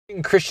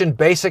Christian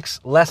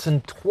Basics,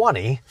 Lesson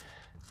 20,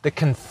 the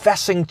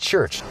Confessing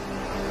Church.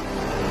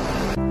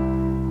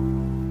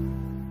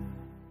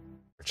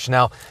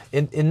 Now,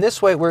 in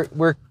this way, we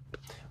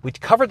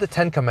covered the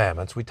Ten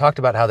Commandments. We talked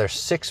about how there's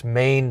 6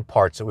 main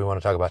parts that we want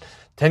to talk about.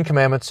 10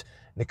 Commandments,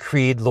 the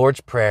Creed,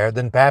 Lord's Prayer,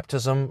 then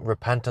baptism,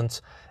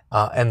 repentance,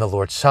 and the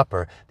Lord's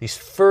Supper. These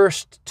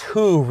first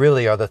 2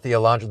 really are the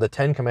theological, the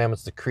 10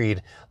 Commandments, the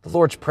Creed, the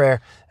Lord's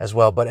Prayer as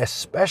well. But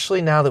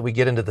especially now that we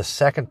get into the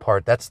second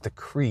part, that's the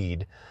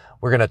Creed,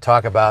 we're going to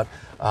talk about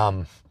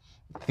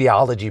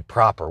theology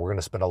proper. We're going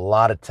to spend a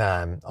lot of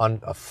time on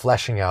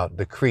fleshing out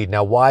the Creed.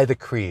 Now, why the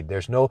Creed?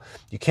 You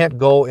can't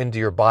go into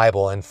your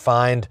Bible and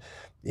find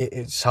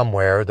it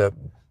somewhere the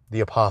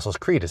Apostles'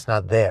 Creed. It's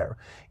not there.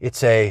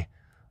 It's a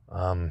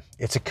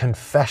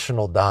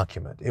confessional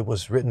document. It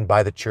was written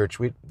by the church.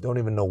 We don't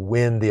even know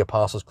when the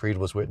Apostles' Creed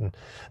was written.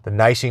 The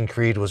Nicene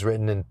Creed was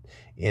written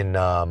in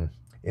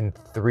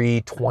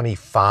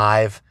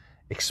 325,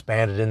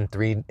 expanded in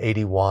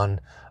 381.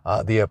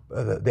 The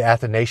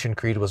Athanasian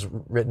Creed was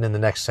written in the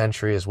next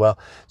century as well.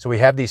 So we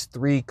have these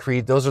 3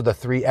 creeds. Those are the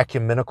 3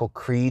 ecumenical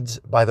creeds,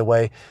 by the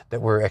way,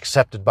 that were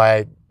accepted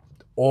by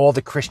all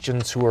the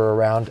Christians who were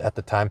around at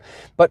the time.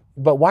 But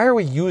why are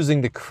we using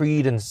the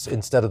creed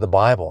instead of the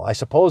Bible? I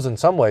suppose in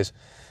some ways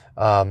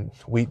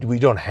we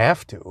don't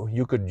have to.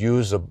 You could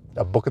use a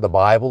book of the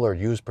Bible or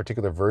use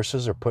particular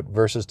verses or put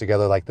verses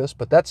together like this.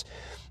 But that's,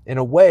 in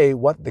a way,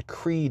 what the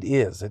creed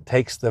is. It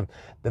takes the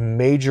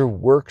major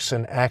works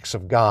and acts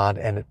of God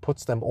and it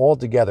puts them all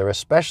together,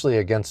 especially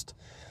against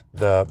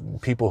the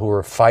people who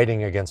were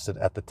fighting against it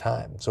at the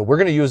time. So we're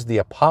going to use the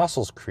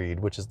Apostles' Creed,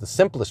 which is the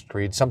simplest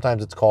creed.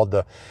 Sometimes it's called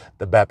the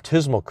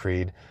baptismal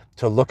creed,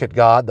 to look at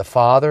God, the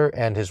Father,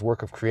 and his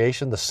work of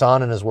creation, the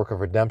Son and his work of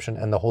redemption,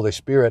 and the Holy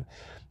Spirit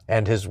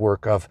and his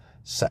work of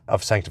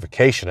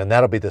sanctification. And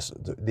that'll be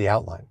the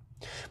outline.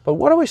 But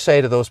what do we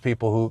say to those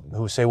people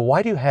who say, well,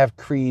 why do you have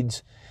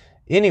creeds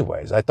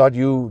anyways? I thought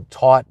you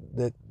taught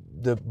that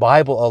the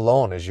Bible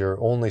alone is your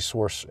only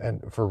source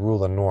for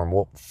rule and norm.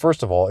 Well,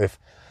 first of all, if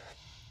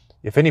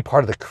any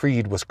part of the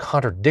creed was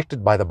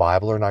contradicted by the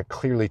Bible or not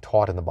clearly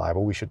taught in the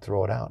Bible, we should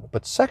throw it out.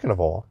 But second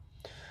of all,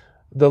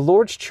 the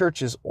Lord's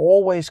church is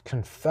always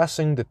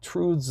confessing the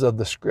truths of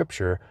the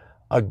Scripture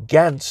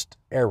against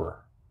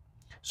error.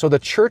 So the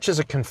church is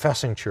a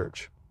confessing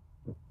church.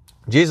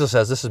 Jesus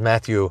says, this is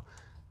Matthew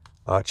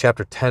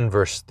chapter 10,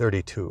 verse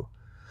 32.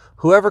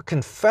 Whoever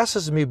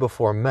confesses me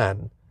before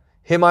men,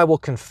 him I will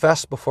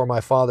confess before my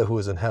Father who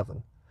is in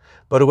heaven.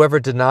 But whoever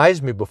denies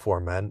me before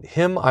men,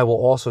 him I will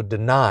also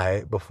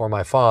deny before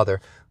my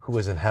Father who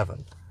is in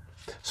heaven.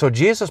 So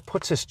Jesus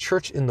puts his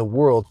church in the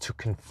world to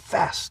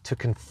confess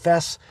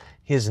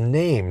his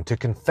name, to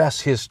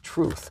confess his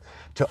truth,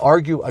 to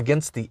argue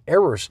against the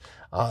errors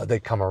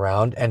that come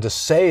around, and to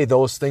say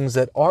those things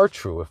that are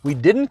true. If we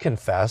didn't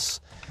confess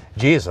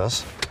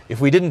Jesus, if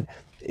we didn't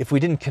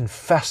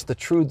confess the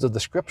truths of the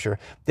Scripture,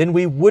 then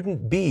we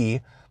wouldn't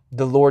be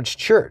the Lord's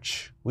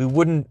church. We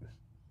wouldn't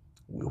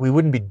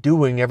be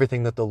doing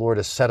everything that the Lord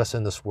has set us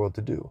in this world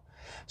to do.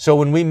 So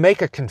when we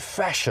make a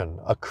confession,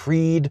 a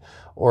creed,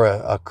 or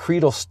a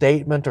creedal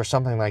statement or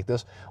something like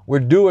this, we're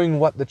doing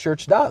what the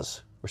church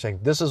does. We're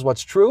saying this is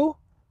what's true,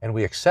 and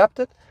we accept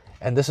it,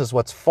 and this is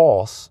what's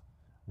false,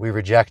 we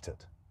reject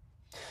it.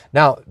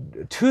 Now,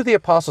 to the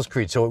Apostles'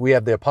 Creed, so we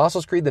have the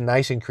Apostles' Creed, the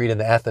Nicene Creed, and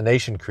the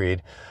Athanasian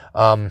Creed.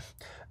 All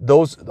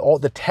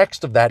the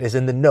text of that is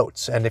in the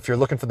notes. And if you're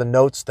looking for the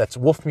notes, that's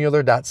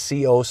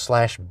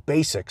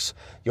wolfmueller.co/basics.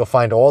 You'll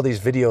find all these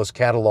videos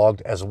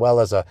cataloged as well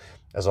as a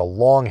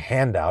long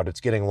handout.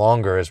 It's getting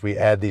longer as we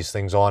add these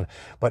things on.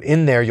 But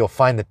in there, you'll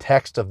find the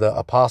text of the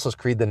Apostles'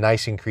 Creed, the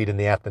Nicene Creed, and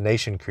the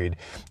Athanasian Creed.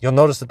 You'll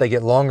notice that they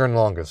get longer and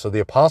longer. So the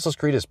Apostles'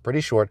 Creed is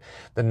pretty short.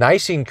 The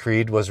Nicene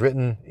Creed was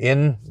written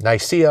in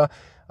Nicaea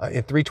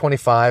in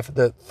 325.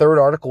 The third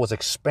article was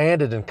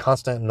expanded in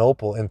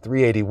Constantinople in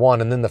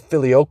 381. And then the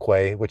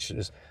Filioque, which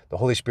is the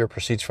Holy Spirit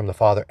proceeds from the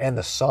Father and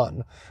the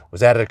Son,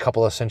 was added a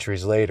couple of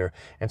centuries later.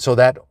 And so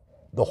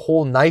the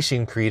whole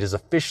Nicene Creed is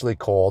officially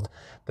called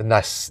the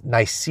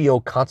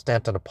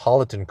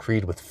Niceo-Constantinopolitan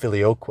Creed with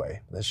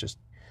Filioque. That's just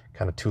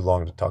kind of too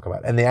long to talk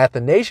about. And the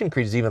Athanasian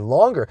Creed is even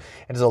longer,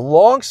 and is a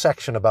long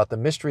section about the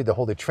mystery of the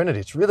Holy Trinity.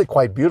 It's really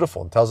quite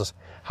beautiful and tells us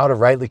how to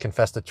rightly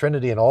confess the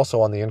Trinity and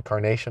also on the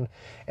Incarnation.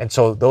 And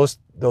so those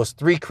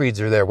 3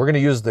 creeds are there. We're going to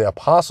use the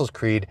Apostles'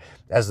 Creed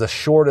as the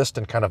shortest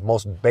and kind of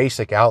most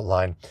basic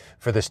outline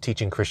for this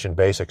Teaching Christian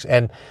Basics.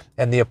 And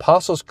the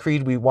Apostles'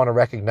 Creed, we want to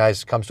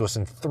recognize, comes to us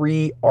in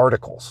 3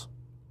 articles.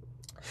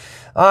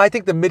 I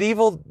think the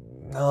medieval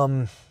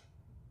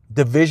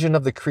division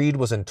of the creed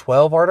was in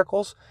 12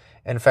 articles.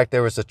 And in fact,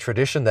 there was a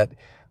tradition that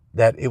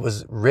it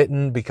was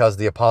written because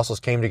the apostles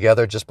came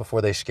together just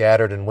before they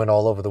scattered and went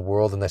all over the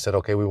world. And they said,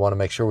 okay, we want to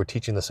make sure we're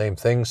teaching the same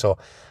thing. So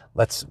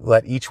let's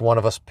let each one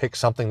of us pick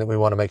something that we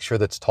want to make sure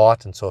that's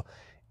taught. And so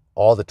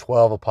all the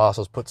 12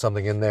 apostles put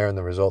something in there, and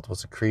the result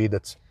was a creed.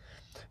 That's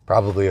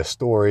probably a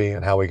story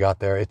and how we got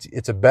there.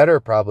 It's a better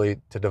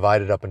probably to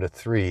divide it up into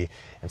 3.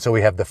 And so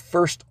we have the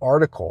first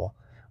article,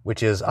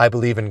 which is, I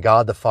believe in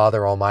God the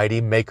Father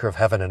Almighty, maker of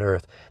heaven and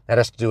earth. That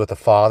has to do with the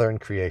Father and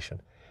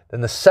creation.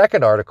 Then the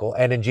second article,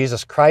 and in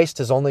Jesus Christ,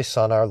 his only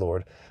Son, our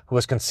Lord, who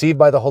was conceived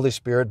by the Holy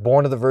Spirit,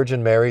 born of the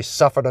Virgin Mary,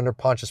 suffered under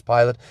Pontius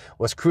Pilate,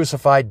 was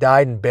crucified,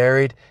 died, and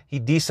buried. He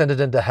descended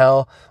into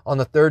hell. On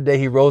the third day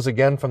he rose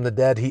again from the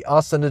dead. He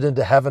ascended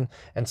into heaven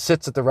and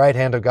sits at the right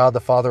hand of God the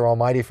Father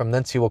Almighty. From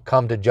thence he will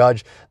come to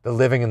judge the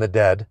living and the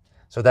dead.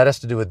 So that has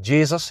to do with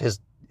Jesus,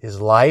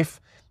 his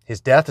life, his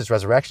death, his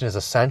resurrection, his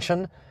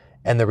ascension,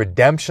 and the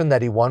redemption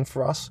that he won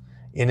for us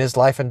in his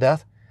life and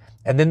death.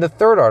 And then the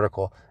third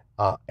article,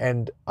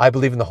 and I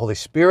believe in the Holy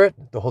Spirit,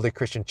 the Holy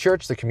Christian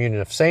Church, the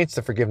communion of saints,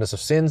 the forgiveness of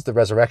sins, the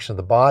resurrection of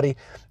the body,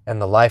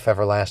 and the life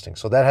everlasting.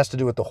 So that has to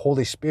do with the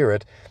Holy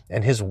Spirit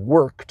and his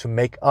work to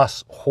make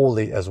us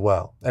holy as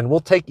well. And we'll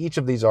take each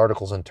of these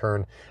articles in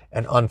turn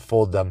and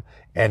unfold them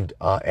and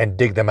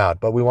dig them out.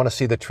 But we want to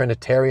see the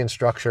Trinitarian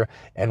structure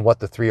and what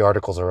the three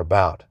articles are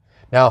about.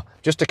 Now,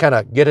 just to kind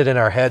of get it in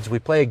our heads, we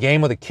play a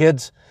game with the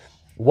kids.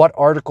 What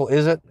article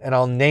is it? And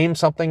I'll name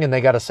something and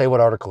they got to say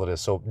what article it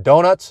is. So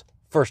donuts,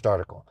 first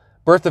article.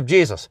 Birth of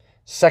Jesus,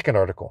 second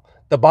article.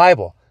 The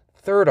Bible,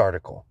 third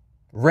article.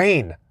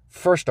 Rain,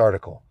 first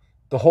article.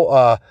 The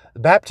whole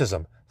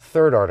baptism,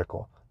 third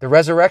article. The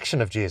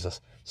resurrection of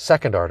Jesus,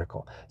 second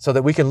article. So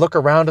that we can look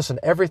around us and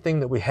everything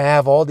that we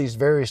have, all these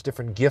various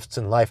different gifts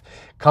in life,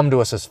 come to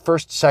us as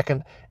first,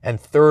 second, and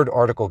third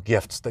article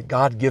gifts that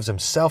God gives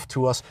himself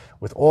to us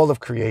with all of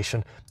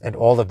creation and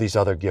all of these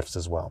other gifts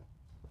as well.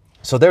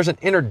 So there's an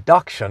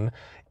introduction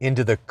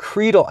into the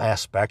creedal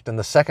aspect and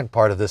the second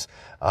part of this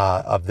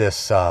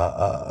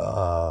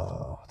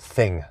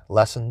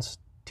lessons,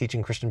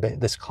 teaching Christian,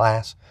 this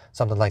class,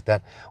 something like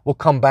that. We'll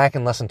come back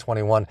in lesson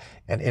 21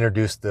 and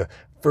introduce the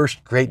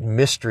first great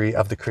mystery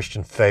of the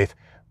Christian faith,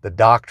 the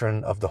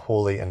doctrine of the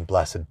Holy and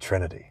Blessed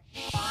Trinity.